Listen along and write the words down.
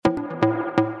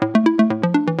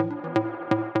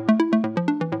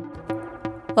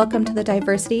Welcome to the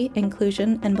Diversity,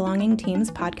 Inclusion, and Belonging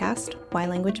Teams podcast, Why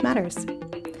Language Matters.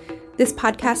 This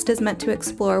podcast is meant to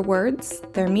explore words,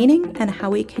 their meaning, and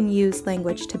how we can use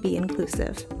language to be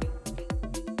inclusive.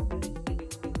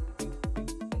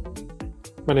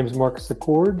 My name is Marcus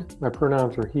Accord. My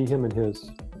pronouns are he, him, and his.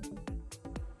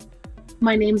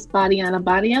 My name is Badiana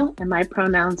Badia, and my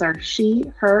pronouns are she,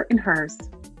 her, and hers.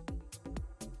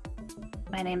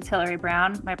 My name's Hillary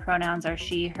Brown. My pronouns are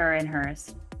she, her, and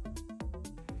hers.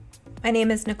 My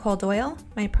name is Nicole Doyle.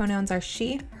 My pronouns are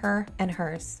she, her, and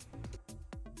hers.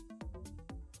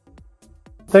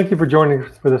 Thank you for joining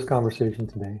us for this conversation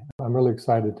today. I'm really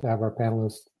excited to have our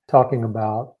panelists talking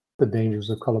about the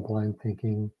dangers of colorblind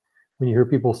thinking. When you hear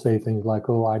people say things like,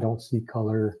 oh, I don't see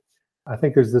color, I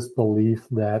think there's this belief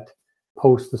that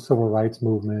post the civil rights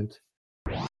movement.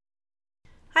 Hi,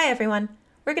 everyone.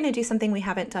 We're going to do something we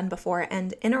haven't done before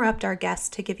and interrupt our guests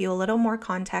to give you a little more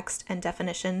context and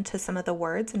definition to some of the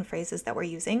words and phrases that we're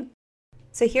using.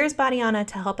 So here's Badiana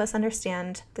to help us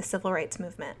understand the civil rights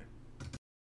movement.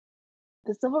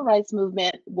 The civil rights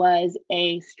movement was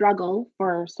a struggle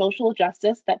for social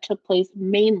justice that took place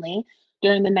mainly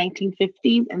during the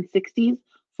 1950s and 60s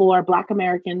for Black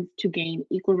Americans to gain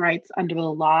equal rights under the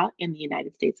law in the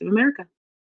United States of America.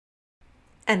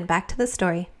 And back to the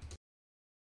story.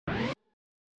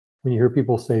 When you hear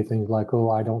people say things like,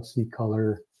 oh, I don't see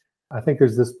color, I think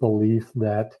there's this belief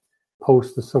that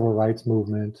post the civil rights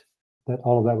movement, that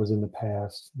all of that was in the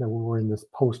past, that we're in this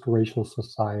post-racial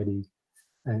society.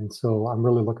 And so I'm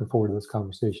really looking forward to this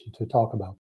conversation to talk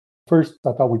about. First,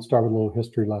 I thought we'd start with a little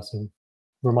history lesson,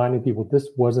 reminding people this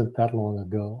wasn't that long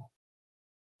ago.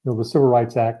 You know, the Civil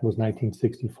Rights Act was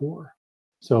 1964.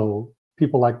 So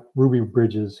people like Ruby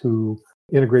Bridges, who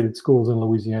integrated schools in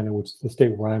Louisiana, which is the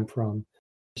state where I'm from,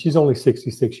 she's only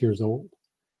 66 years old.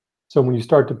 So when you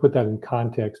start to put that in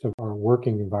context of our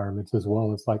working environments as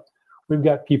well, it's like we've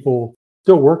got people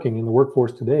still working in the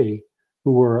workforce today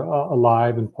who were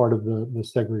alive and part of the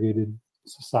segregated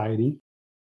society.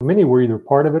 Many were either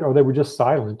part of it or they were just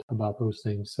silent about those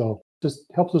things. So it just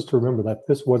helps us to remember that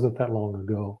this wasn't that long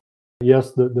ago.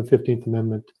 Yes, the 15th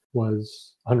Amendment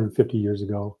was 150 years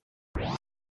ago.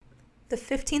 The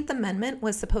 15th Amendment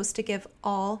was supposed to give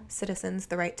all citizens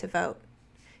the right to vote.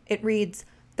 It reads,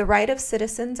 "The right of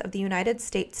citizens of the United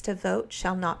States to vote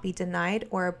shall not be denied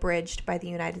or abridged by the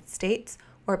United States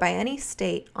or by any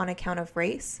state on account of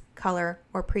race, color,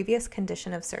 or previous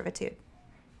condition of servitude."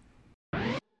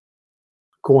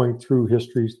 Going through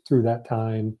history through that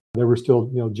time, there were still,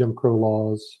 Jim Crow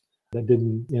laws that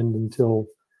didn't end until,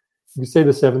 you say,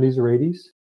 the 70s or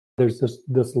 80s. There's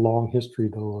this long history,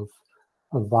 though,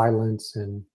 of violence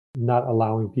and not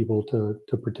allowing people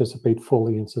to participate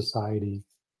fully in society.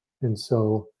 And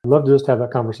so I'd love to just have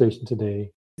that conversation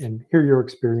today and hear your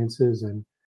experiences. And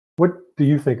what do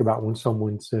you think about when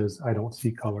someone says, I don't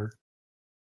see color?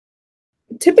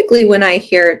 Typically, when I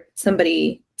hear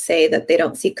somebody say that they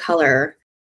don't see color,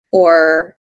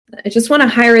 or I just want to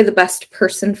hire the best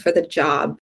person for the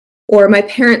job, or my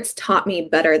parents taught me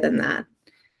better than that,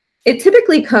 it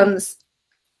typically comes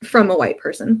from a white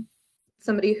person,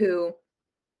 somebody who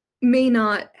may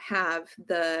not have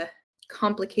the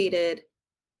complicated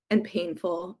and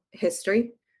painful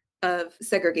history of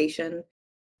segregation,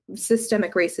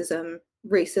 systemic racism,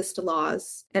 racist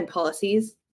laws and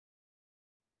policies.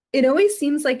 It always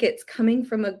seems like it's coming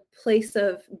from a place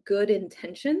of good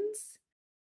intentions.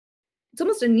 It's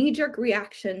almost a knee-jerk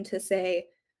reaction to say,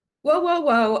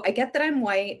 whoa, I get that I'm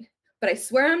white, but I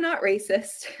swear I'm not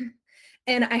racist,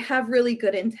 and I have really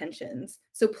good intentions.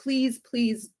 So please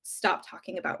stop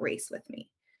talking about race with me.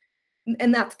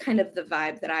 And that's kind of the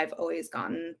vibe that I've always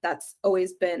gotten. That's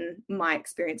always been my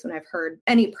experience when I've heard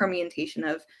any permutation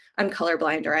of I'm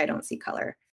colorblind or I don't see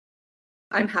color.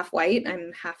 I'm half white,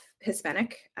 I'm half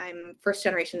Hispanic, I'm first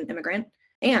generation immigrant,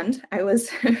 and I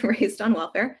was raised on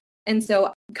welfare. And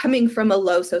so coming from a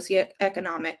low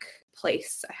socioeconomic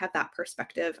place, I have that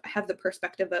perspective. I have the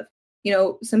perspective of,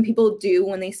 some people do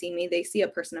when they see me, they see a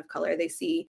person of color, they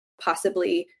see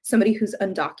possibly somebody who's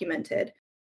undocumented.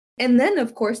 And then,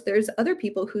 of course, there's other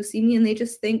people who see me and they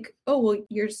just think, oh, well,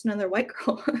 you're just another white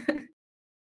girl.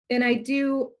 And I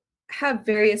do have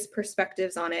various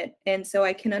perspectives on it. And so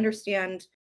I can understand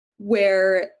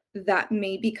where that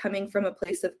may be coming from a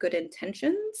place of good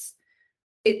intentions.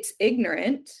 It's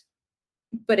ignorant,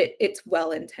 but it's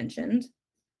well-intentioned.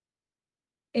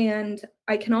 And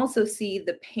I can also see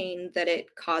the pain that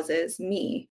it causes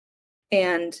me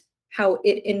and how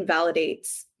it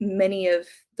invalidates many of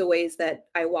the ways that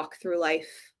I walk through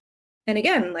life. And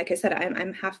again, like I said,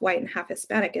 I'm half white and half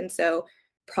Hispanic. And so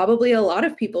probably a lot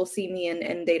of people see me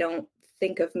and they don't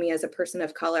think of me as a person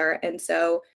of color. And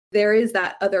so there is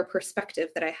that other perspective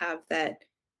that I have that,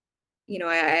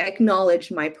 I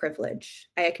acknowledge my privilege.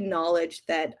 I acknowledge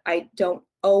that I don't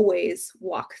always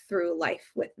walk through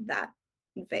life with that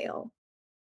veil.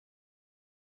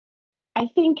 I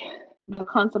think the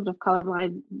concept of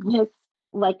colorblindness,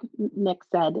 like Nick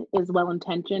said, is well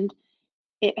intentioned.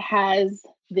 It has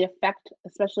the effect,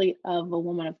 especially of a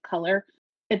woman of color.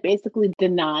 It basically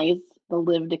denies the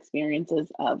lived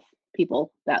experiences of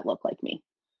people that look like me.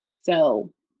 So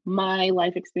my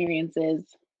life experiences,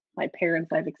 my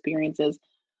parents' life experiences,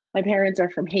 my parents are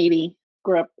from Haiti,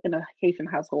 grew up in a Haitian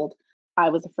household. I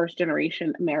was a first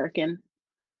generation American.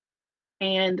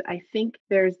 And I think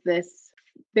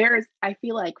I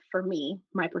feel like for me,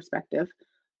 my perspective,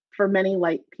 for many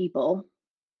white people,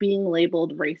 being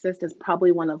labeled racist is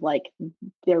probably one of like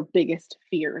their biggest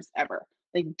fears ever.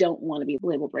 They don't want to be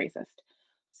labeled racist.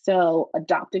 So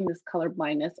adopting this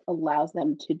colorblindness allows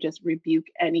them to just rebuke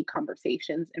any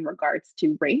conversations in regards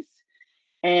to race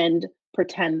and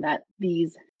pretend that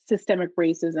these systemic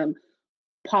racism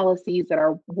policies that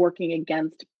are working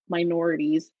against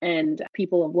minorities and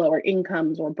people of lower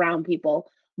incomes or brown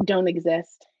people don't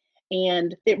exist.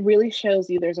 And it really shows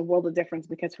you there's a world of difference,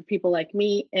 because for people like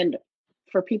me and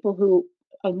for people who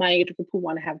of my age group who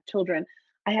want to have children,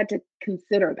 I had to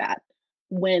consider that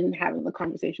when having the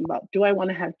conversation about, do I want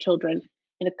to have children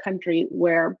in a country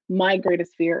where my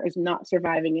greatest fear is not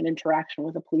surviving an interaction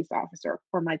with a police officer,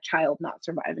 or my child not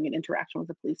surviving an interaction with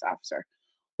a police officer,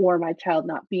 or my child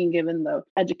not being given the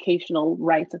educational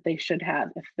rights that they should have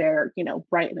if they're,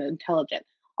 bright and intelligent.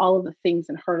 All of the things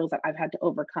and hurdles that I've had to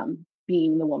overcome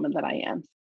being the woman that I am.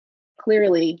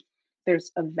 Clearly,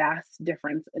 there's a vast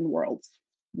difference in worlds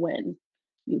when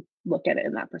you look at it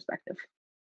in that perspective.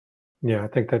 Yeah, I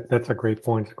think that's a great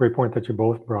point. It's a great point that you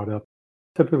both brought up.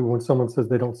 Typically, when someone says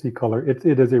they don't see color, it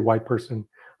is a white person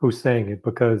who's saying it,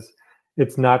 because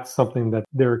it's not something that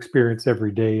they're experienced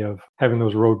every day of having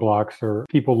those roadblocks or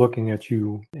people looking at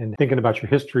you and thinking about your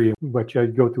history and what you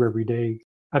go through every day.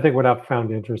 I think what I've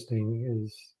found interesting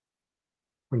is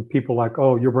when people like,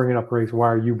 oh, you're bringing up race. Why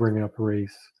are you bringing up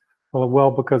race?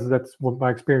 Well, because that's what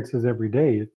my experience is every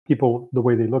day. People, the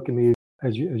way they look at me,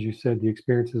 as you said, the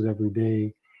experiences every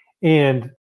day, and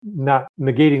not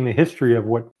negating the history of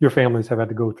what your families have had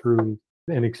to go through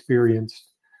and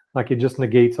experienced. Like, it just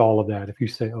negates all of that if you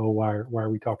say, oh, why are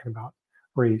we talking about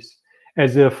race?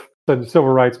 As if the civil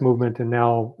rights movement and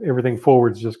now everything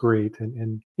forward is just great.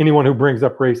 And anyone who brings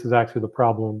up race is actually the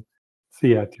problem. So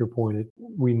yeah, to your point,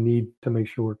 we need to make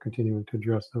sure we're continuing to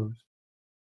address those.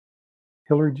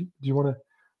 Hillary, do you want to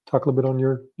talk a little bit on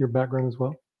your background as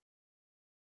well?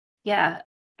 Yeah,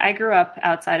 I grew up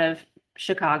outside of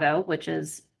Chicago, which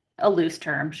is a loose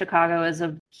term. Chicago is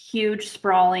a huge,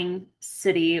 sprawling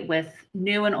city with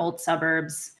new and old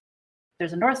suburbs.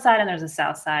 There's a north side and there's a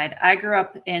south side. I grew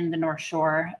up in the North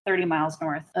Shore, 30 miles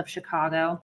north of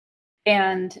Chicago,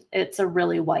 and it's a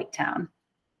really white town.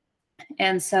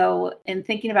 And so in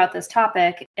thinking about this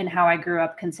topic and how I grew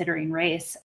up considering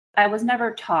race, I was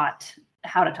never taught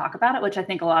how to talk about it, which I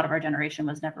think a lot of our generation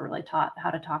was never really taught how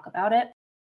to talk about it.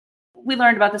 We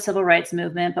learned about the civil rights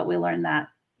movement, but we learned that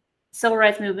civil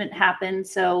rights movement happened,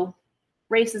 so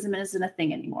racism isn't a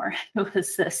thing anymore. It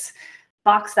was this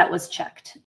box that was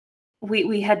checked.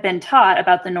 We had been taught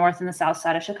about the north and the south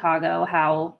side of Chicago,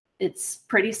 how it's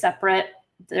pretty separate.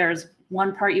 There's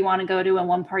one part you want to go to and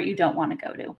one part you don't want to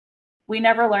go to. We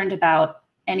never learned about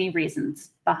any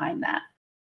reasons behind that.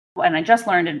 And I just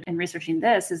learned in researching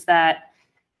this is that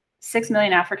 6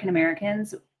 million African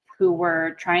Americans who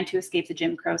were trying to escape the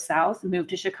Jim Crow South moved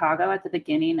to Chicago at the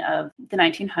beginning of the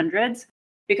 1900s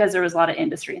because there was a lot of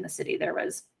industry in the city. There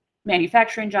was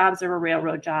manufacturing jobs, there were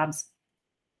railroad jobs.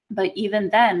 But even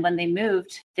then, when they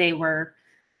moved, they were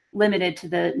limited to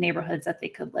the neighborhoods that they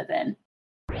could live in.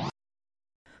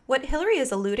 What Hillary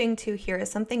is alluding to here is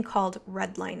something called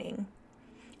redlining.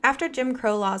 After Jim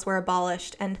Crow laws were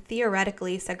abolished and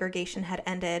theoretically segregation had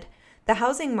ended, the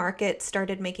housing market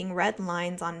started making red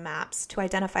lines on maps to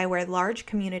identify where large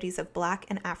communities of Black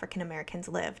and African Americans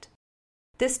lived.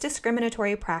 This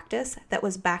discriminatory practice that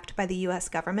was backed by the U.S.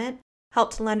 government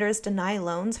helped lenders deny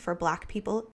loans for Black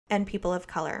people and people of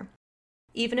color,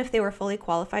 even if they were fully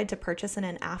qualified to purchase in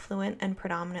an affluent and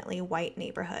predominantly white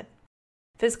neighborhood.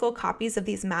 Physical copies of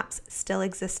these maps still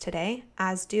exist today,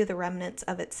 as do the remnants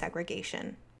of its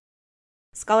segregation.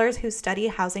 Scholars who study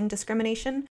housing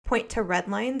discrimination point to red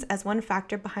lines as one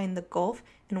factor behind the gulf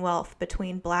in wealth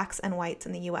between Blacks and whites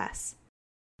in the U.S.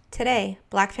 Today,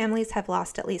 Black families have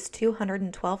lost at least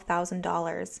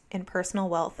 $212,000 in personal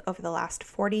wealth over the last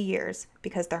 40 years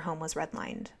because their home was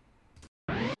redlined.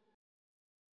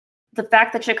 The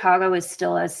fact that Chicago is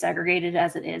still as segregated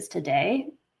as it is today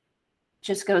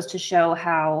just goes to show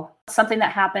how something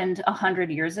that happened 100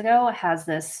 years ago has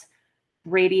this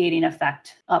radiating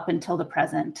effect up until the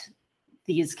present.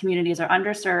 These communities are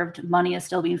underserved. Money is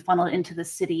still being funneled into the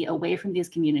city away from these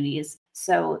communities.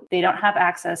 So they don't have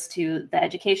access to the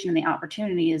education and the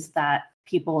opportunities that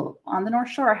people on the North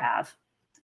Shore have.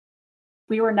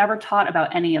 We were never taught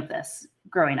about any of this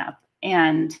growing up.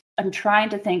 And I'm trying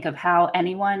to think of how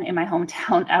anyone in my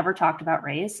hometown ever talked about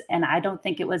race. And I don't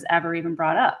think it was ever even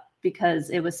brought up because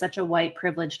it was such a white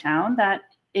privileged town that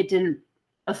it didn't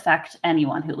affect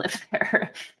anyone who lived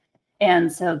there.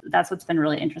 And so that's what's been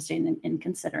really interesting in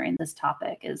considering this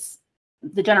topic is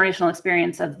the generational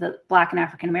experience of the Black and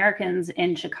African Americans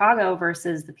in Chicago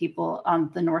versus the people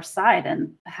on the North Side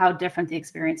and how different the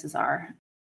experiences are.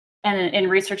 And in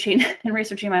researching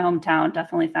my hometown,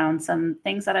 definitely found some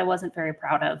things that I wasn't very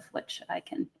proud of, which I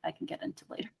can get into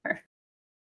later.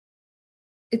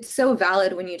 It's so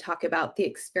valid when you talk about the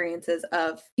experiences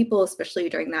of people, especially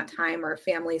during that time, or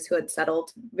families who had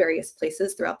settled various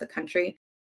places throughout the country.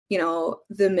 You know,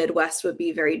 the Midwest would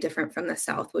be very different from the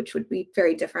South, which would be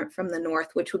very different from the North,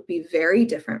 which would be very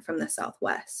different from the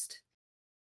Southwest.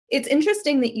 It's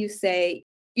interesting that you say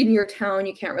in your town,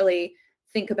 you can't really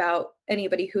think about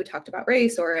anybody who talked about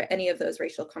race or any of those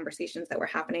racial conversations that were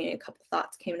happening. A couple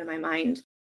thoughts came to my mind.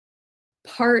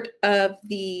 Part of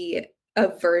the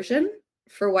aversion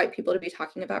for white people to be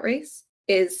talking about race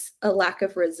is a lack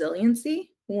of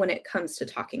resiliency when it comes to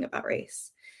talking about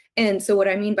race. And so what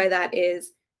I mean by that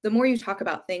is the more you talk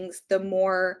about things, the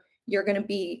more you're going to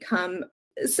become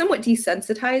somewhat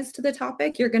desensitized to the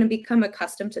topic. You're going to become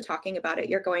accustomed to talking about it.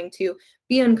 You're going to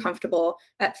be uncomfortable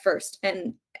at first.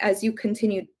 And as you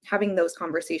continue having those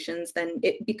conversations, then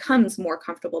it becomes more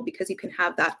comfortable because you can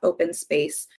have that open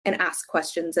space and ask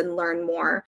questions and learn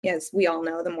more. As we all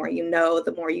know, the more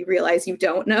you realize you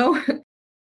don't know.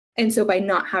 And so by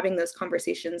not having those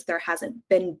conversations, there hasn't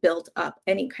been built up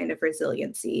any kind of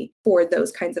resiliency for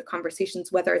those kinds of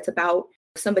conversations, whether it's about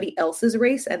somebody else's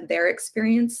race and their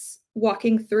experience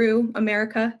walking through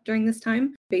America during this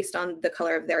time based on the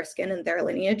color of their skin and their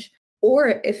lineage,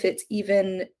 or if it's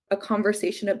even a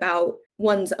conversation about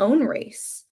one's own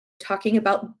race, talking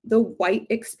about the white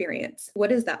experience. What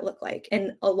does that look like?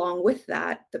 And along with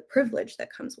that, the privilege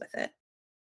that comes with it.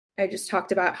 I just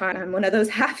talked about how I'm one of those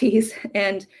halfies,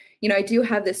 and, I do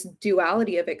have this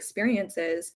duality of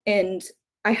experiences, and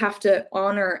I have to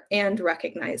honor and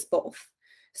recognize both.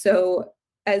 So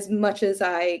as much as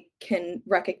I can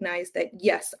recognize that,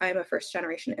 yes, I'm a first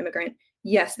generation immigrant.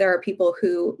 Yes, there are people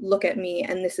who look at me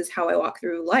and this is how I walk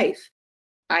through life.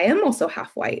 I am also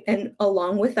half white. And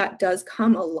along with that does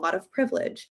come a lot of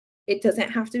privilege. It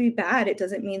doesn't have to be bad. It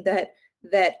doesn't mean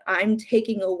that I'm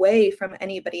taking away from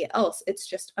anybody else. It's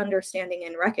just understanding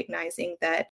and recognizing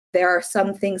that there are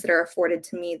some things that are afforded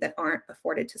to me that aren't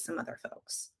afforded to some other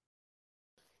folks.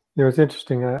 It's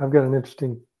interesting. I've got an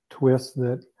interesting twist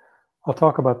that I'll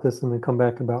talk about this and then come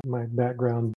back about my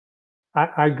background.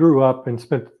 I grew up and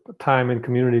spent time in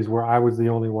communities where I was the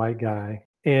only white guy.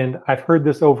 And I've heard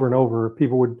this over and over.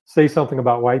 People would say something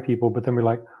about white people, but then we're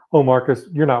like, oh, Marcus,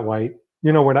 you're not white.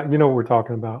 We're not, what we're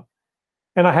talking about.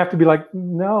 And I have to be like,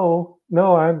 no,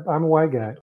 I'm a white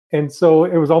guy. And so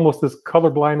it was almost this color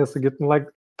blindness of getting like,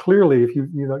 clearly, if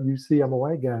you see I'm a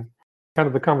white guy, kind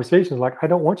of the conversation is like, I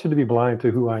don't want you to be blind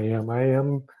to who I am. I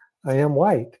am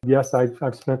white. Yes,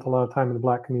 I've spent a lot of time in the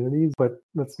Black communities, but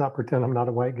let's not pretend I'm not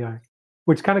a white guy.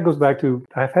 Which kind of goes back to,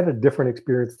 I've had a different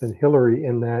experience than Hillary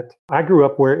in that I grew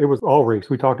up where it was all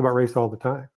race. We talked about race all the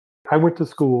time. I went to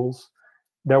schools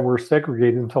that were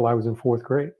segregated until I was in 4th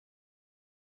grade.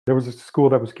 There was a school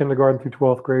that was kindergarten through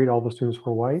 12th grade. All the students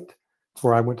were white,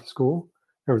 where I went to school.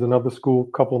 There was another school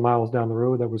a couple of miles down the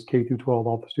road that was K through 12.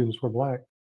 All the students were Black.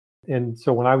 And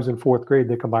so when I was in 4th grade,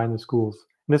 they combined the schools.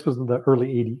 And this was in the early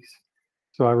 80s.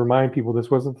 So I remind people,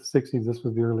 this wasn't the 60s, this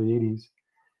was the early 80s.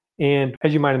 And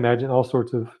as you might imagine, all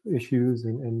sorts of issues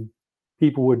and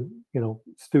people would,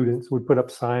 students would put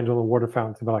up signs on the water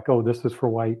fountains and be like, oh, this is for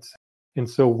whites. And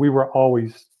so we were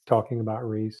always talking about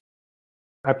race.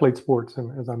 I played sports.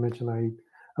 And as I mentioned, I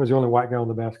was the only white guy on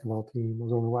the basketball team. I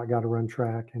was the only white guy to run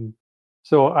track. And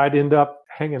so I'd end up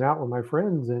hanging out with my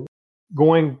friends and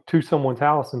going to someone's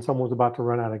house and someone's about to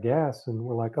run out of gas. And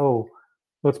we're like, oh,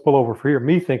 let's pull over for here.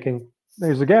 Me thinking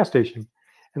there's a gas station.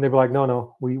 And they'd be like,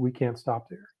 no, we can't stop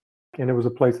there. And it was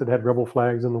a place that had rebel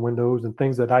flags in the windows and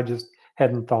things that I just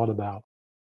hadn't thought about.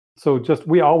 So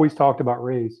we always talked about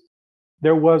race.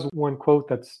 There was one quote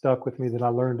that stuck with me that I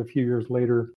learned a few years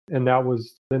later, and that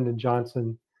was Lyndon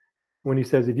Johnson when he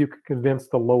says, if you could convince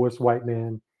the lowest white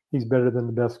man he's better than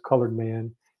the best colored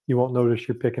man, You won't notice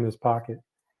you're picking his pocket.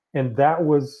 And that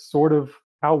was sort of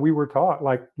how we were taught.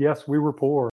 Like, yes, we were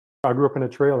poor. I grew up in a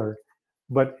trailer,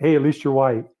 but hey, at least you're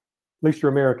white. At least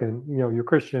you're American, you're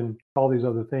Christian, all these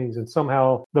other things. And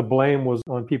somehow the blame was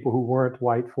on people who weren't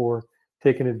white for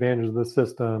taking advantage of the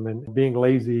system and being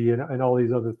lazy and all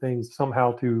these other things,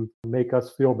 somehow to make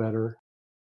us feel better.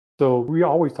 So we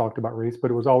always talked about race,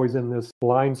 but it was always in this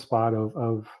blind spot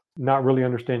of not really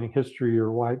understanding history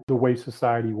or why the way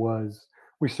society was.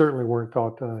 We certainly weren't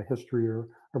taught history or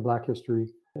Black history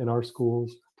in our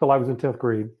schools till I was in 10th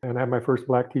grade. And I had my first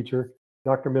Black teacher,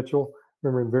 Dr. Mitchell.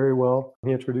 Remember him very well.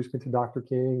 He introduced me to Dr.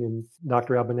 King and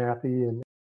Dr. Abernathy, and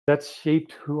that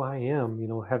shaped who I am,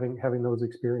 having those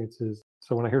experiences.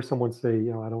 So when I hear someone say,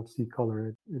 I don't see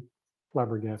color, it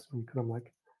flabbergasts me because I'm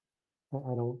like, I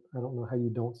don't know how you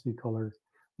don't see color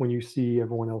when you see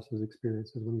everyone else's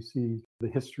experiences, when you see the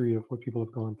history of what people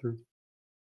have gone through.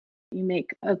 You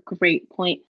make a great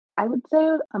point. I would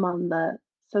say I'm on the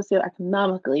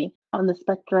socioeconomically on the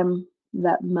spectrum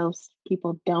that most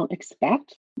people don't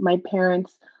expect. My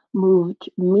parents moved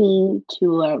me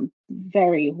to a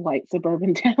very white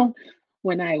suburban town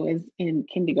when I was in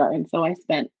kindergarten. So I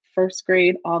spent first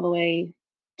grade all the way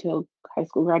till high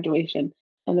school graduation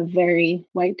in a very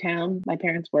white town. My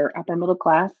parents were upper middle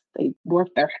class. They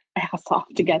worked their ass off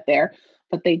to get there,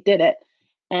 but they did it.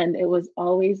 And it was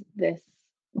always this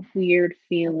weird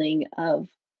feeling of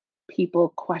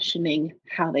people questioning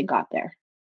how they got there.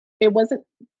 It wasn't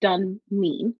done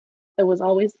mean. It was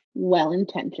always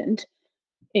well-intentioned,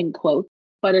 in quotes,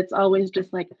 but it's always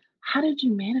just like, how did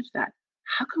you manage that?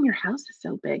 How come your house is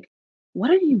so big?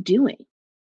 What are you doing?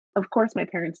 Of course, my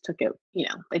parents took it,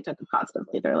 they took it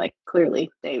positively. They're like, clearly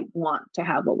they want to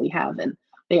have what we have, and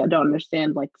they don't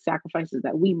understand like sacrifices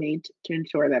that we made to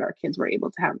ensure that our kids were able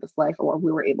to have this life, or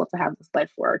we were able to have this life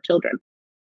for our children.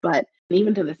 But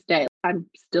even to this day, I'm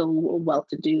still a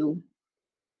well-to-do,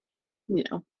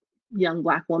 young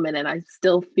Black woman, and I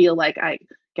still feel like I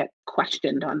get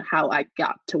questioned on how I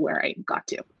got to where I got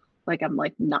to. Like I'm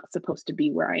like not supposed to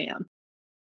be where I am.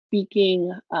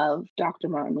 Speaking of Dr.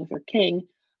 Martin Luther King,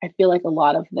 I feel like a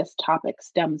lot of this topic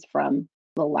stems from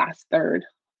the last third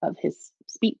of his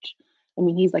speech. I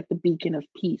mean, he's like the beacon of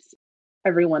peace.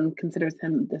 Everyone considers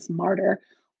him this martyr,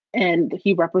 and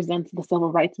he represents the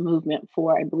civil rights movement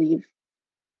for, I believe,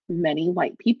 many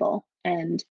white people.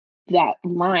 And that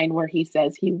line where he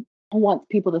says he wants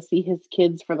people to see his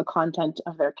kids for the content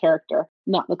of their character,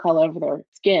 not the color of their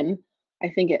skin, I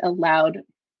think it allowed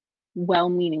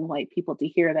well-meaning white people to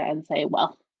hear that and say,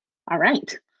 well, all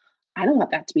right, I don't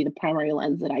want that to be the primary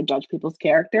lens that I judge people's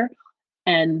character.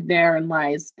 And therein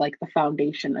lies like the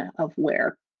foundation of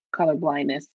where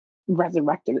colorblindness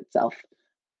resurrected itself.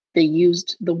 They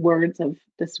used the words of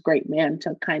this great man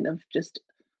to kind of just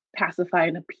pacify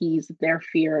and appease their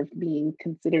fear of being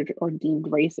considered or deemed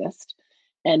racist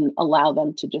and allow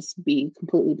them to just be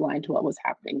completely blind to what was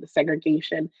happening, the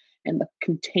segregation and the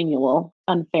continual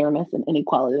unfairness and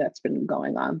inequality that's been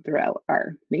going on throughout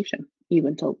our nation,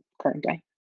 even till current day.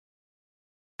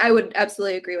 I would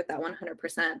absolutely agree with that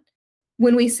 100%.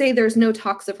 When we say there's no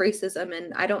talks of racism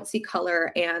and I don't see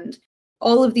color and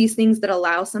all of these things that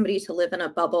allow somebody to live in a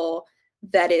bubble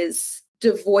that is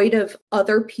devoid of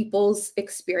other people's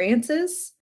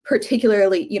experiences,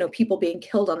 particularly, people being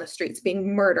killed on the streets,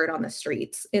 being murdered on the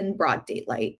streets in broad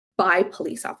daylight by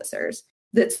police officers.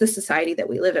 That's the society that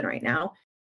we live in right now.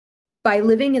 By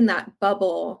living in that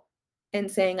bubble and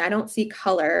saying, I don't see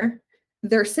color,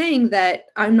 they're saying that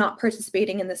I'm not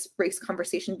participating in this race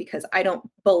conversation because I don't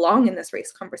belong in this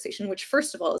race conversation, which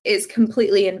first of all is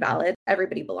completely invalid.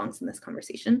 Everybody belongs in this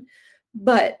conversation.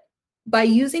 But by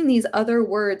using these other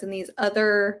words and these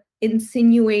other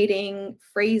insinuating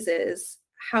phrases,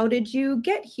 how did you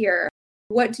get here?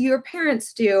 What do your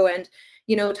parents do? And,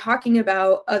 talking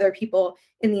about other people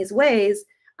in these ways,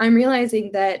 I'm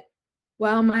realizing that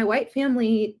while my white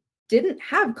family didn't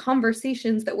have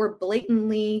conversations that were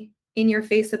blatantly in your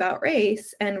face about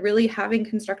race and really having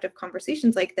constructive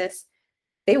conversations like this,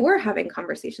 they were having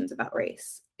conversations about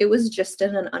race. It was just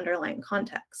in an underlying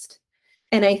context.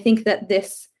 And I think that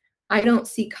this, I don't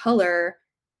see color,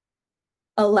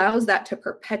 allows that to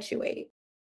perpetuate.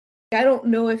 I don't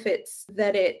know if it's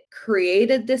that it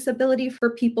created this ability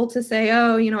for people to say,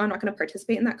 oh, I'm not going to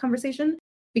participate in that conversation.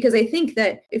 Because I think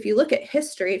that if you look at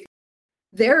history,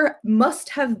 there must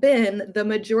have been the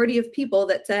majority of people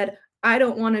that said, I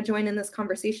don't want to join in this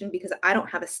conversation because I don't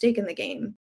have a stake in the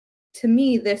game. To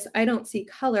me, this I don't see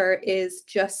color is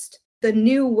just the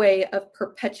new way of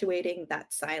perpetuating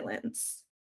that silence.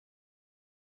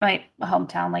 My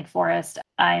hometown, Lake Forest,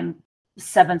 I'm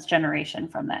 7th generation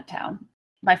from that town.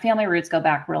 My family roots go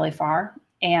back really far.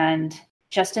 And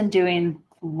just in doing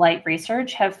light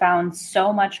research, have found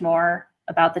so much more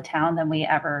about the town than we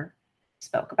ever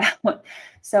spoke about.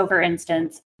 So, for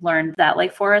instance, learned that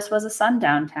Lake Forest was a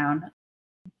sundown town.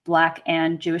 Black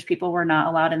and Jewish people were not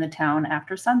allowed in the town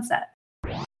after sunset.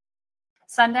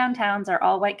 Sundown towns are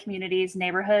all white communities,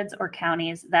 neighborhoods, or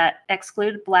counties that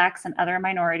exclude Blacks and other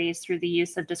minorities through the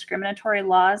use of discriminatory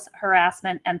laws,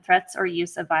 harassment, and threats or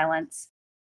use of violence.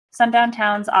 Sundown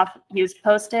towns often use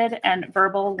posted and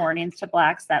verbal warnings to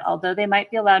Blacks that although they might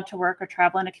be allowed to work or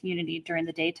travel in a community during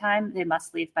the daytime, they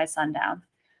must leave by sundown.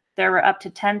 There were up to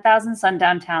 10,000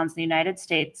 sundown towns in the United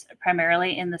States,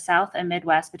 primarily in the South and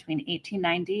Midwest between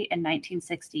 1890 and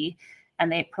 1960,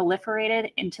 and they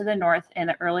proliferated into the North in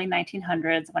the early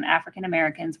 1900s when African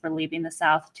Americans were leaving the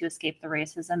South to escape the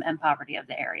racism and poverty of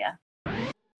the area.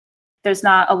 There's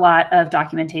not a lot of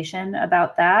documentation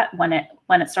about that, when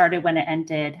it started, when it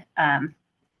ended,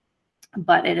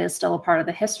 but it is still a part of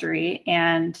the history,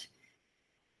 and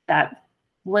that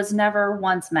was never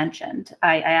once mentioned.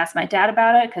 I asked my dad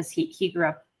about it because he grew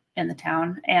up in the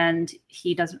town and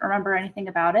he doesn't remember anything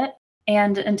about it.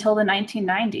 And until the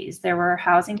 1990s, there were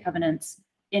housing covenants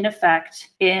in effect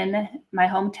in my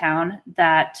hometown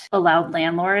that allowed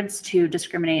landlords to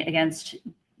discriminate against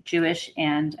Jewish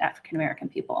and African American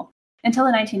people. Until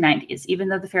the 1990s, even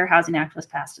though the Fair Housing Act was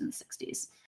passed in the 60s.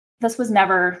 This was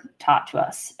never taught to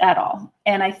us at all.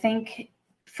 And I think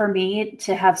for me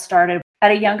to have started at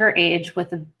a younger age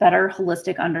with a better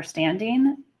holistic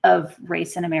understanding of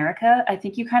race in America, I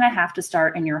think you kind of have to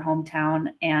start in your hometown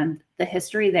and the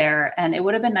history there. And it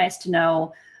would have been nice to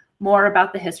know more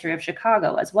about the history of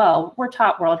Chicago as well. We're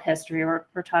taught world history,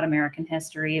 we're taught American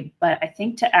history, but I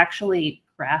think to actually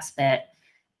grasp it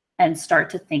and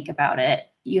start to think about it,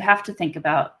 you have to think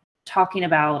about talking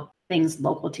about things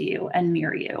local to you and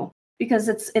near you, because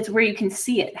it's where you can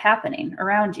see it happening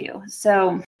around you.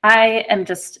 So I am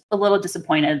just a little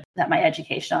disappointed that my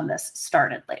education on this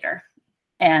started later.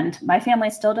 And my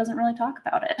family still doesn't really talk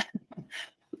about it.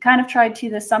 We kind of tried to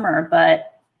this summer,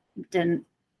 but it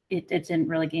didn't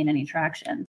really gain any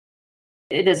traction.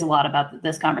 It is a lot about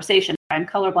this conversation. I'm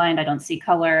colorblind. I don't see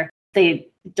color. They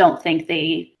don't think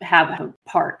they have a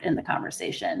part in the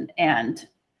conversation. And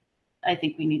I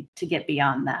think we need to get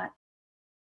beyond that.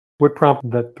 What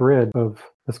prompted that thread of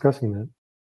discussing that?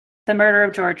 The murder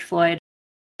of George Floyd.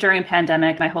 During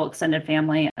pandemic, my whole extended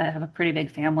family, I have a pretty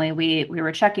big family. We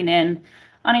were checking in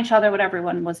on each other, what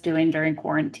everyone was doing during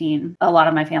quarantine. A lot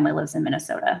of my family lives in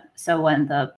Minnesota. So when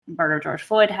the murder of George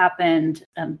Floyd happened,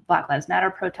 Black Lives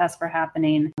Matter protests were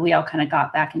happening, we all kind of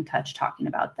got back in touch talking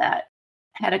about that.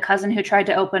 I had a cousin who tried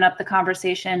to open up the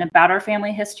conversation about our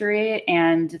family history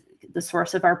and the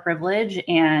source of our privilege,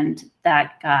 and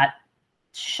that got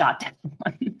shot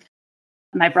down.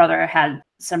 My brother had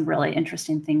some really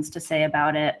interesting things to say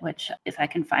about it, which if I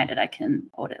can find it, I can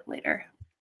quote it later.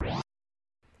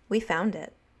 We found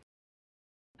it.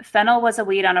 Fennel was a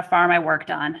weed on a farm I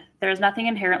worked on. There is nothing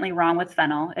inherently wrong with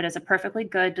fennel. It is a perfectly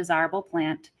good, desirable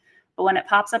plant. But when it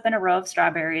pops up in a row of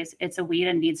strawberries, it's a weed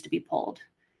and needs to be pulled.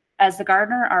 As the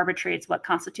gardener arbitrates what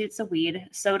constitutes a weed,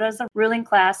 so does the ruling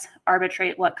class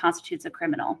arbitrate what constitutes a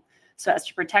criminal, so as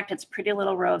to protect its pretty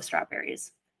little row of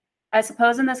strawberries. I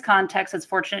suppose in this context, it's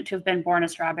fortunate to have been born a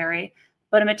strawberry,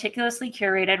 but a meticulously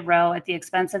curated row at the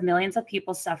expense of millions of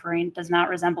people's suffering does not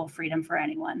resemble freedom for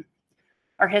anyone.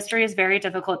 Our history is very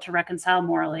difficult to reconcile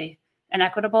morally. An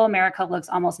equitable America looks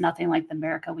almost nothing like the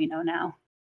America we know now.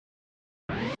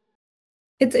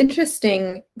 It's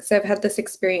interesting because I've had this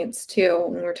experience too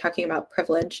when we're talking about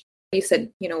privilege. You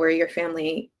said, where your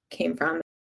family came from.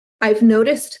 I've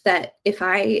noticed that if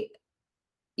I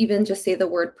even just say the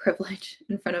word privilege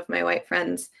in front of my white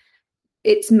friends,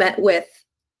 it's met with,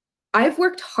 I've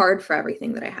worked hard for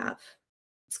everything that I have.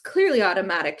 It's clearly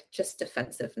automatic, just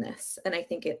defensiveness. And I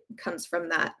think it comes from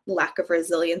that lack of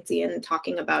resiliency in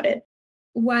talking about it.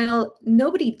 While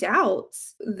nobody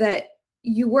doubts that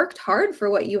you worked hard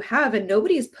for what you have, and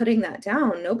nobody's putting that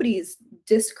down. Nobody's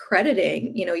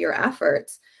discrediting, your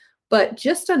efforts, but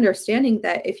just understanding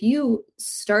that if you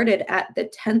started at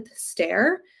the 10th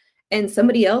stair and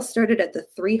somebody else started at the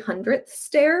 300th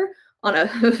stair on a,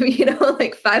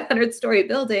 500-story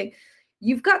building,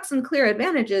 you've got some clear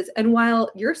advantages. And while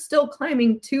you're still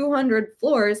climbing 200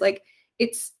 floors,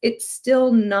 it's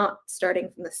still not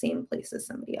starting from the same place as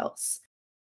somebody else.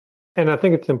 And I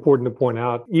think it's important to point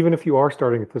out, even if you are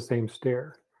starting at the same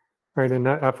stair, right? And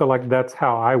I feel like that's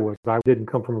how I was. I didn't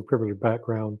come from a privileged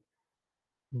background,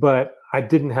 but I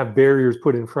didn't have barriers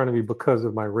put in front of me because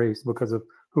of my race, because of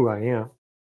who I am.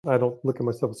 I don't look at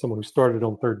myself as someone who started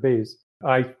on third base.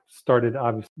 I started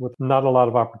obviously with not a lot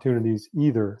of opportunities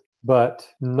either. but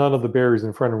none of the barriers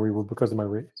in front of me were because of my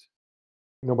race.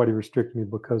 Nobody restricted me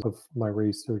because of my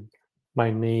race or my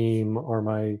name or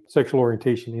my sexual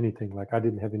orientation, anything. Like, I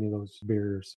didn't have any of those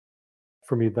barriers.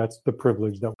 For me, that's the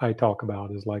privilege that I talk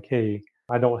about, is like, hey,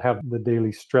 I don't have the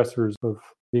daily stressors of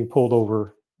being pulled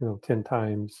over, 10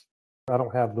 times. I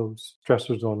don't have those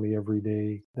stressors on me every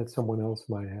day that someone else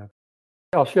might have.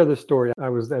 I'll share this story. I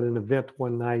was at an event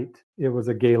one night. It was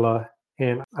a gala,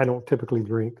 and I don't typically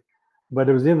drink, but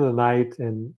it was in the night,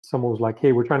 and someone was like,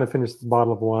 hey, we're trying to finish this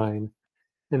bottle of wine.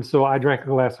 And so I drank a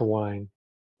glass of wine.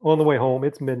 On the way home,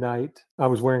 it's midnight. I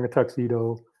was wearing a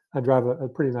tuxedo. I drive a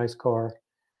pretty nice car,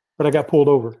 but I got pulled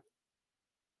over.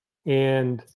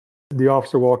 And the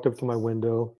officer walked up to my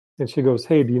window, and she goes,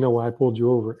 hey, do you know why I pulled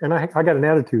you over? And I got an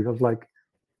attitude. I was like,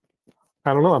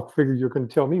 I don't know. I figured you're going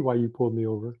to tell me why you pulled me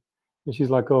over. And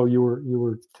she's like, oh, you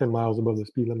were 10 miles above the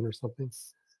speed limit or something.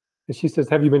 And she says,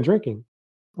 have you been drinking?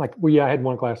 Like, well, yeah, I had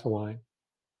one glass of wine.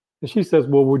 And she says,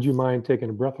 well, would you mind taking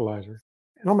a breathalyzer?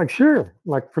 And I'm like, sure.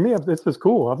 Like, for me, this is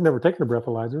cool. I've never taken a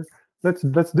breathalyzer.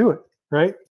 Let's do it,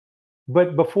 right?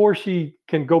 But before she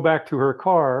can go back to her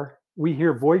car, we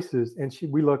hear voices, and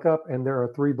we look up, and there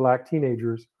are 3 black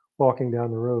teenagers walking down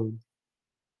the road.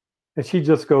 And she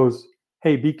just goes,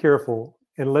 hey, be careful,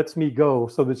 and lets me go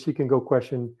so that she can go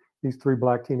question these 3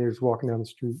 black teenagers walking down the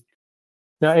street.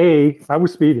 Now, A, I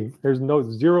was speeding. There's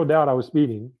zero doubt I was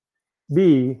speeding.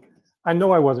 B, I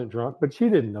know I wasn't drunk, but she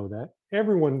didn't know that.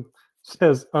 Everyone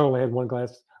says I only had one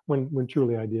glass when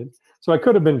truly I did. So I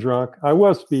could have been drunk. I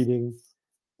was speeding.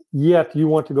 Yet you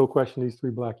want to go question these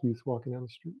 3 black youths walking down the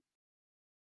street.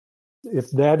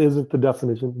 If that isn't the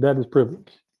definition, that is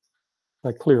privilege.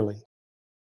 Like, clearly.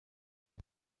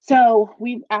 So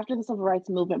after the civil rights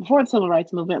movement, before the civil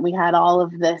rights movement, we had all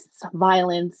of this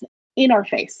violence in our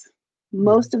face.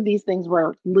 Most of these things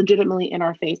were legitimately in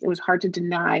our face. It was hard to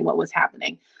deny what was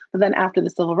happening. But then after the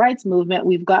civil rights movement,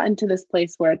 we've gotten to this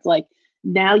place where it's like,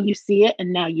 now you see it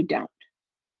and now you don't.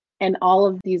 And all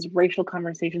of these racial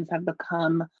conversations have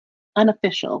become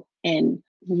unofficial and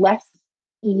less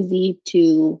easy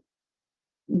to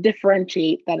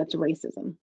differentiate that it's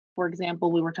racism. For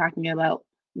example, we were talking about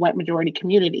white majority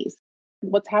communities.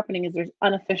 What's happening is there's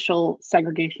unofficial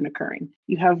segregation occurring.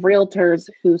 You have realtors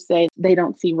who say they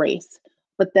don't see race,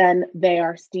 but then they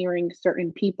are steering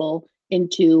certain people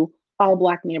into all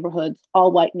Black neighborhoods,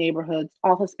 all white neighborhoods,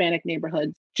 all Hispanic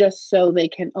neighborhoods, just so they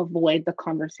can avoid the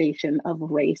conversation of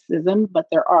racism, but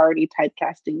they're already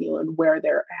typecasting you and where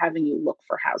they're having you look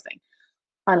for housing.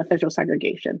 Unofficial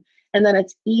segregation. And then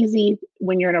it's easy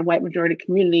when you're in a white majority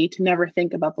community to never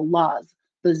think about the laws,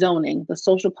 the zoning, the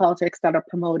social politics that are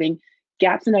promoting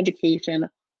gaps in education,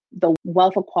 the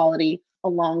wealth equality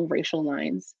along racial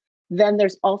lines. Then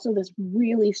there's also this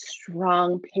really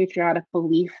strong patriotic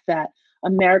belief that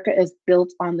America is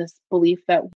built on this belief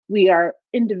that we are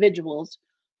individuals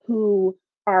who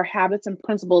our habits and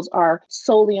principles are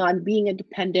solely on being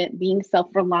independent, being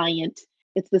self-reliant.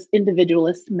 It's this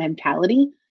individualist mentality.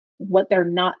 What they're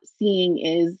not seeing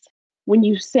is when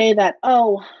you say that,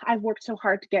 oh, I've worked so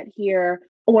hard to get here,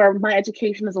 or my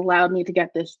education has allowed me to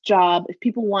get this job. If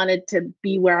people wanted to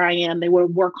be where I am, they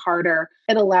would work harder.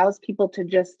 It allows people to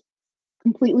just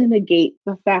completely negate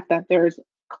the fact that there's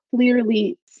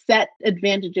clearly set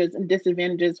advantages and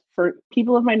disadvantages for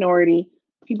people of minority,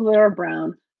 people that are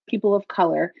brown, people of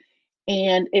color.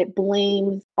 And it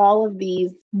blames all of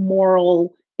these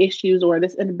moral issues or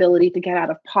this inability to get out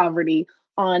of poverty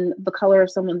on the color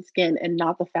of someone's skin and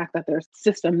not the fact that there's a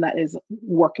system that is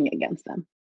working against them.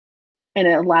 And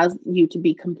it allows you to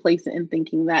be complacent in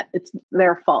thinking that it's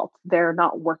their fault. They're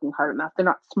not working hard enough. They're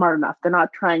not smart enough. They're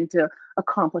not trying to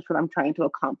accomplish what I'm trying to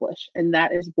accomplish. And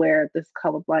that is where this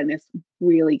colorblindness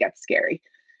really gets scary.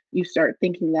 You start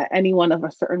thinking that anyone of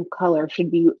a certain color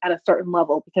should be at a certain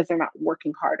level because they're not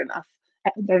working hard enough.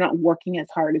 They're not working as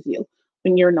hard as you.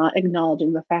 When you're not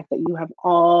acknowledging the fact that you have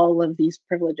all of these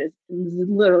privileges and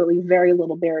literally very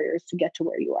little barriers to get to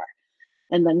where you are.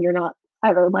 And then you're not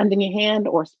either lending a hand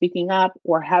or speaking up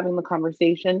or having the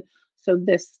conversation. So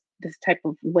this type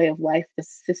of way of life,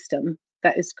 this system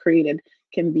that is created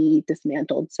can be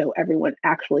dismantled so everyone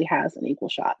actually has an equal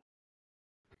shot.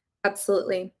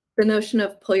 Absolutely. The notion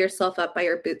of pull yourself up by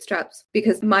your bootstraps,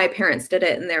 because my parents did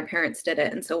it and their parents did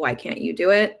it, and so why can't you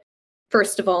do it?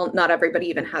 First of all, not everybody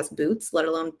even has boots, let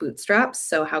alone bootstraps.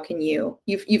 So how can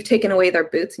you've taken away their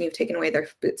boots and you've taken away their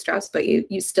bootstraps, but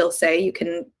you still say you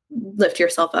can lift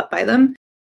yourself up by them.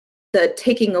 The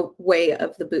taking away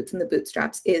of the boots and the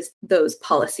bootstraps is those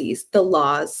policies, the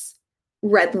laws,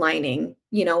 redlining,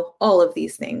 all of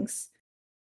these things.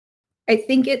 I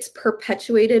think it's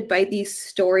perpetuated by these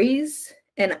stories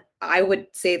and I would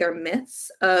say they're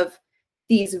myths, of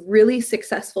these really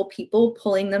successful people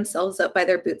pulling themselves up by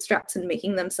their bootstraps and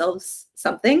making themselves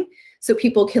something. So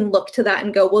people can look to that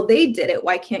and go, well, they did it.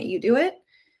 Why can't you do it?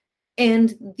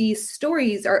 And these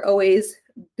stories are always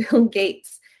Bill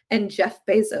Gates and Jeff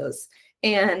Bezos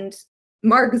and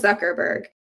Mark Zuckerberg.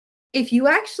 If you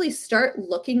actually start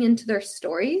looking into their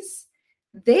stories,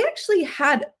 they actually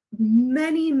had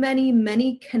many, many,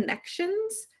 many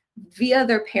connections via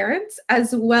their parents,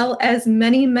 as well as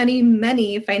many, many,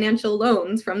 many financial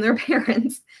loans from their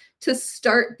parents to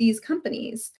start these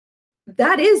companies.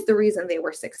 That is the reason they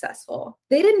were successful.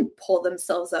 They didn't pull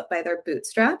themselves up by their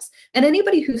bootstraps. And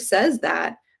anybody who says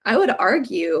that, I would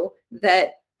argue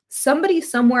that somebody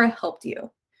somewhere helped you.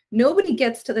 Nobody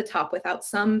gets to the top without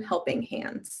some helping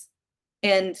hands.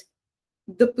 And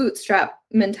the bootstrap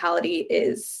mentality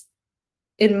is,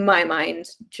 in my mind,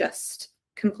 just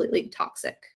completely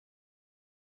toxic.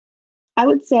 I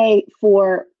would say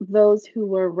for those who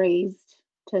were raised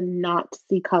to not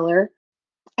see color,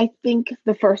 I think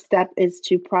the first step is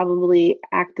to probably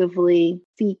actively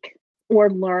seek or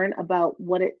learn about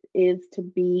what it is to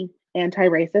be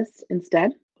anti-racist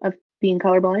instead of being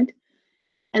colorblind.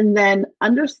 And then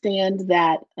understand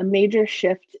that a major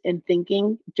shift in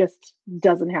thinking just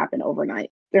doesn't happen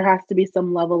overnight. There has to be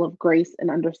some level of grace and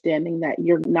understanding that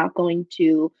you're not going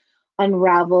to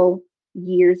unravel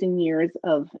years and years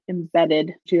of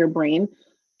embedded to your brain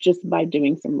just by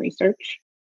doing some research.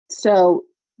 So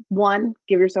 1,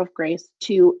 give yourself grace.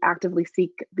 2, actively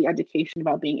seek the education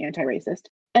about being anti-racist.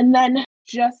 And then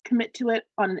just commit to it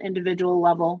on an individual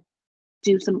level.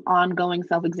 Do some ongoing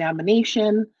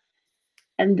self-examination.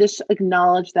 And just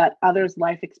acknowledge that others'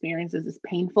 life experiences is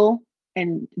painful,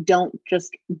 and don't just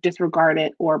disregard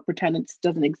it or pretend it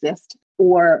doesn't exist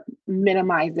or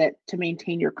minimize it to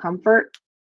maintain your comfort.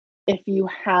 If you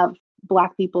have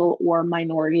Black people or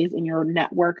minorities in your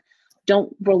network,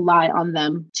 don't rely on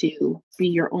them to be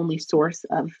your only source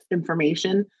of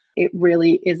information. It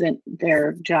really isn't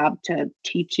their job to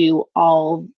teach you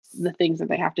all the things that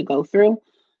they have to go through.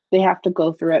 They have to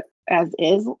go through it as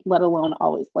is, let alone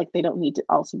always, like, they don't need to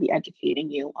also be educating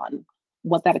you on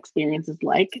what that experience is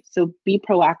like. So be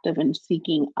proactive in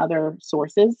seeking other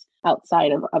sources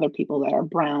outside of other people that are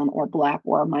brown or Black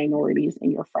or minorities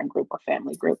in your friend group or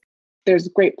family group. There's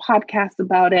great podcasts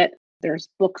about it. There's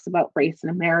books about race in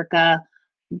America.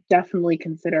 Definitely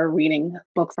consider reading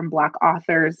books from Black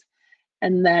authors,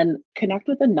 and then connect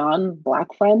with a non-Black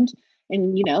friend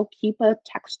and, keep a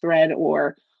text thread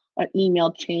or an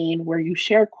email chain where you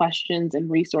share questions and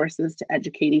resources to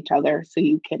educate each other, so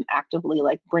you can actively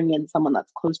bring in someone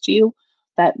that's close to you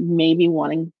that may be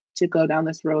wanting to go down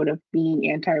this road of being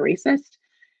anti-racist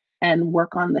and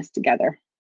work on this together.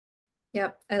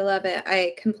 Yep, I love it.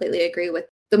 I completely agree with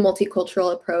the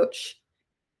multicultural approach.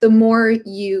 The more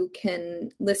you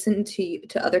can listen to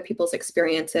other people's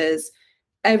experiences,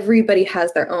 everybody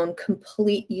has their own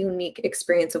complete unique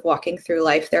experience of walking through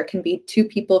life. There can be 2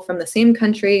 people from the same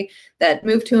country that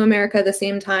moved to America at the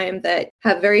same time that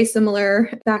have very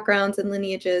similar backgrounds and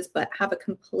lineages, but have a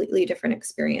completely different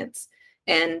experience.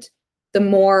 And the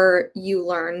more you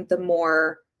learn, the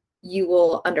more you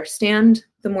will understand,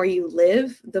 the more you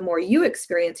live, the more you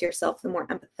experience yourself, the more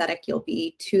empathetic you'll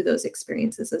be to those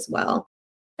experiences as well.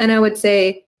 And I would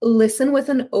say, listen with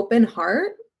an open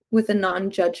heart, with a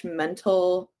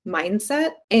non-judgmental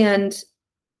mindset, and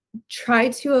try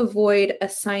to avoid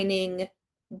assigning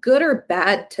good or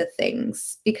bad to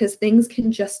things, because things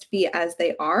can just be as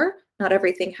they are. Not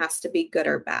everything has to be good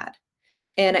or bad.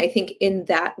 And I think in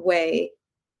that way,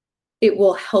 it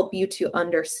will help you to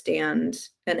understand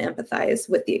and empathize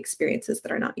with the experiences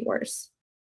that are not yours.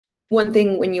 One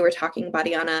thing when you were talking,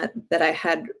 Badiana, that I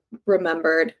had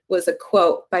remembered was a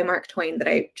quote by Mark Twain that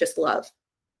I just love.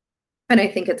 And I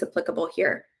think it's applicable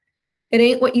here. It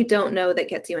ain't what you don't know that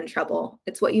gets you in trouble.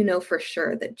 It's what you know for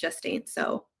sure that just ain't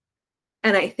so.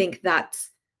 And I think that's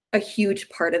a huge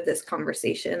part of this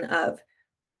conversation of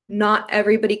not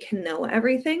everybody can know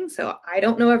everything. So I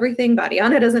don't know everything.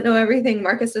 Badiana doesn't know everything.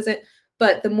 Marcus doesn't.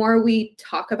 But the more we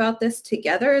talk about this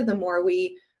together, the more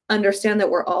we understand that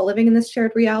we're all living in this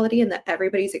shared reality and that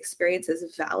everybody's experience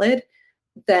is valid,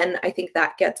 then I think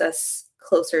that gets us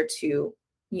closer to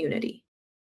unity.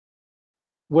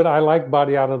 What I like,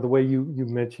 Badiana, the way you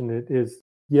mentioned it is,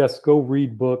 yes, go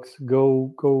read books,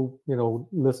 go,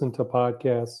 listen to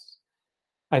podcasts.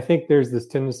 I think there's this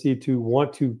tendency to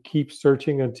want to keep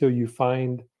searching until you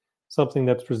find something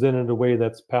that's presented in a way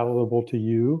that's palatable to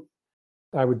you.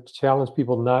 I would challenge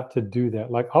people not to do that.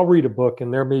 Like, I'll read a book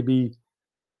and there may be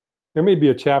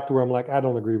a chapter where I'm like, I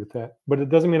don't agree with that, but it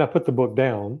doesn't mean I put the book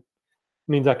down.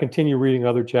 means I continue reading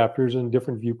other chapters and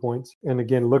different viewpoints. And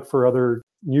again, look for other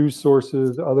news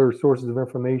sources, other sources of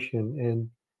information. And,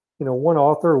 one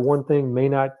author or one thing may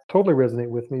not totally resonate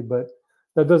with me, but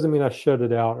that doesn't mean I shut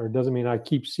it out, or it doesn't mean I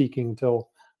keep seeking until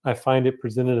I find it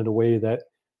presented in a way that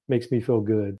makes me feel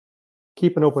good.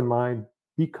 Keep an open mind,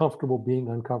 be comfortable being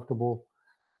uncomfortable,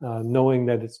 knowing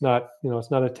that it's not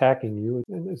attacking you,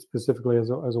 and specifically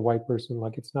as a white person,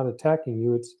 like it's not attacking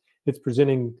you. It's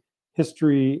presenting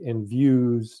history and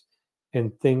views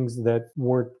and things that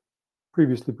weren't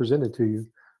previously presented to you.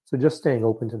 So just staying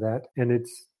open to that. And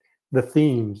it's the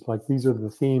themes, like these are the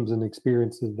themes and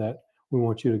experiences that we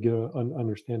want you to get an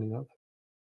understanding of.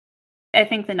 I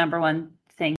think the number one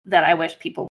thing that I wish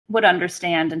people would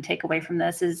understand and take away from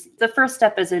this is the first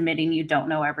step is admitting you don't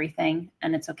know everything,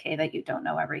 and it's okay that you don't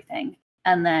know everything.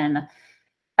 And then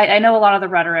I know a lot of the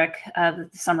rhetoric of the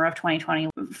summer of 2020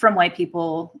 from white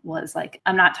people was like,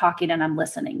 I'm not talking and I'm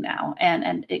listening now.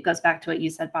 And it goes back to what you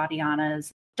said, Badiana,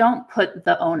 is don't put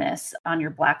the onus on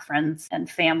your Black friends and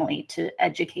family to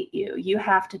educate you. You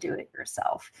have to do it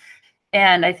yourself.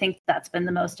 And I think that's been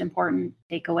the most important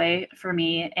takeaway for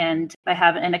me. And I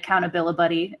have an accountability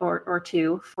buddy or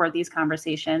two for these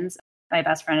conversations. My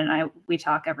best friend and I, we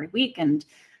talk every week and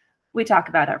we talk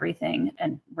about everything,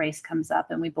 and race comes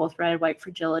up, and we both read White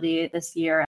Fragility this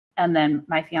year. And then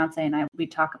my fiance and I, we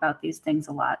talk about these things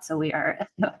a lot. So we are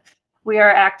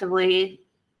actively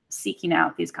seeking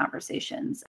out these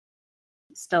conversations.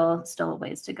 Still a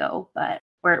ways to go, but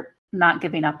we're not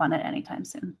giving up on it anytime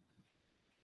soon.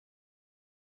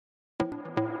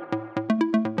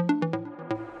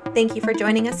 Thank you for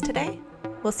joining us today.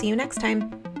 We'll see you next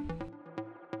time.